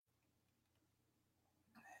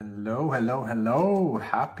Hello, hello, hello.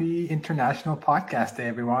 Happy International Podcast Day,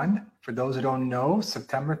 everyone. For those who don't know,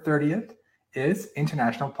 September 30th is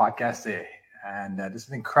International Podcast Day. And this is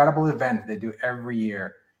an incredible event they do every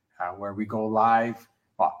year where we go live.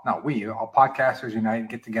 Well, not we, all podcasters unite,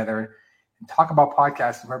 get together and talk about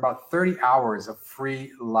podcasting for about 30 hours of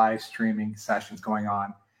free live streaming sessions going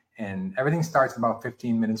on. And everything starts about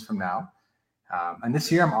 15 minutes from now. And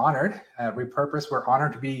this year I'm honored. At Repurpose, we're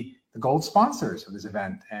honored to be the gold sponsors of this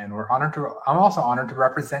event. And I'm also honored to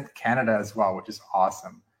represent Canada as well, which is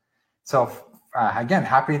awesome. So again,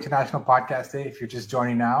 happy International Podcast Day. If you're just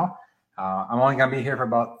joining now, I'm only gonna be here for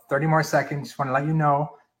about 30 more seconds. Just wanna let you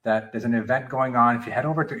know that there's an event going on. If you head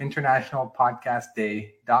over to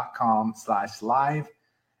internationalpodcastday.com/live,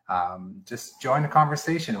 just join the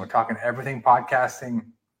conversation. We're talking everything podcasting.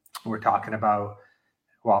 We're talking about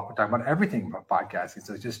everything about podcasting.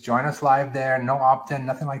 So just join us live there. No opt-in,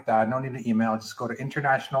 nothing like that. No need to email. Just go to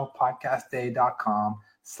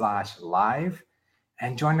internationalpodcastday.com/live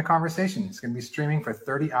and join the conversation. It's going to be streaming for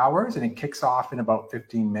 30 hours and it kicks off in about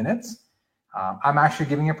 15 minutes. I'm actually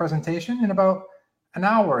giving a presentation in about an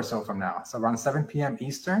hour or so from now. So around 7 p.m.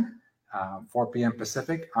 Eastern, 4 p.m.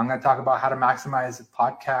 Pacific. I'm going to talk about how to maximize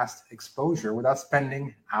podcast exposure without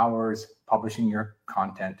spending hours publishing your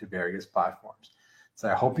content to various platforms. So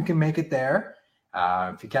I hope you can make it there.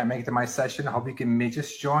 If you can't make it to my session, I hope you can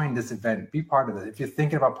just join this event, be part of it. If you're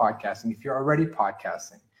thinking about podcasting, if you're already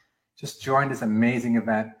podcasting, just join this amazing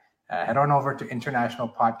event. Head on over to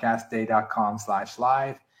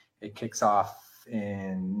internationalpodcastday.com/live. It kicks off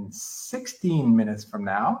in 16 minutes from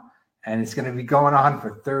now, and it's going to be going on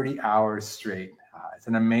for 30 hours straight. It's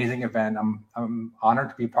an amazing event. I'm honored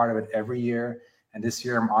to be part of it every year. And this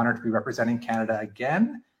year, I'm honored to be representing Canada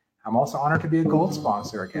again. I'm also honored to be a gold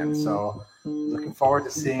sponsor again. So looking forward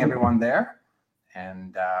to seeing everyone there.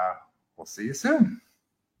 And we'll see you soon.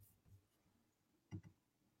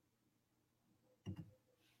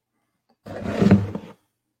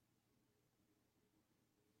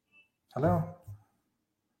 Hello. Hi,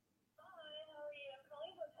 how are you? I'm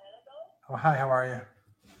calling from Canada. Oh, hi, how are you?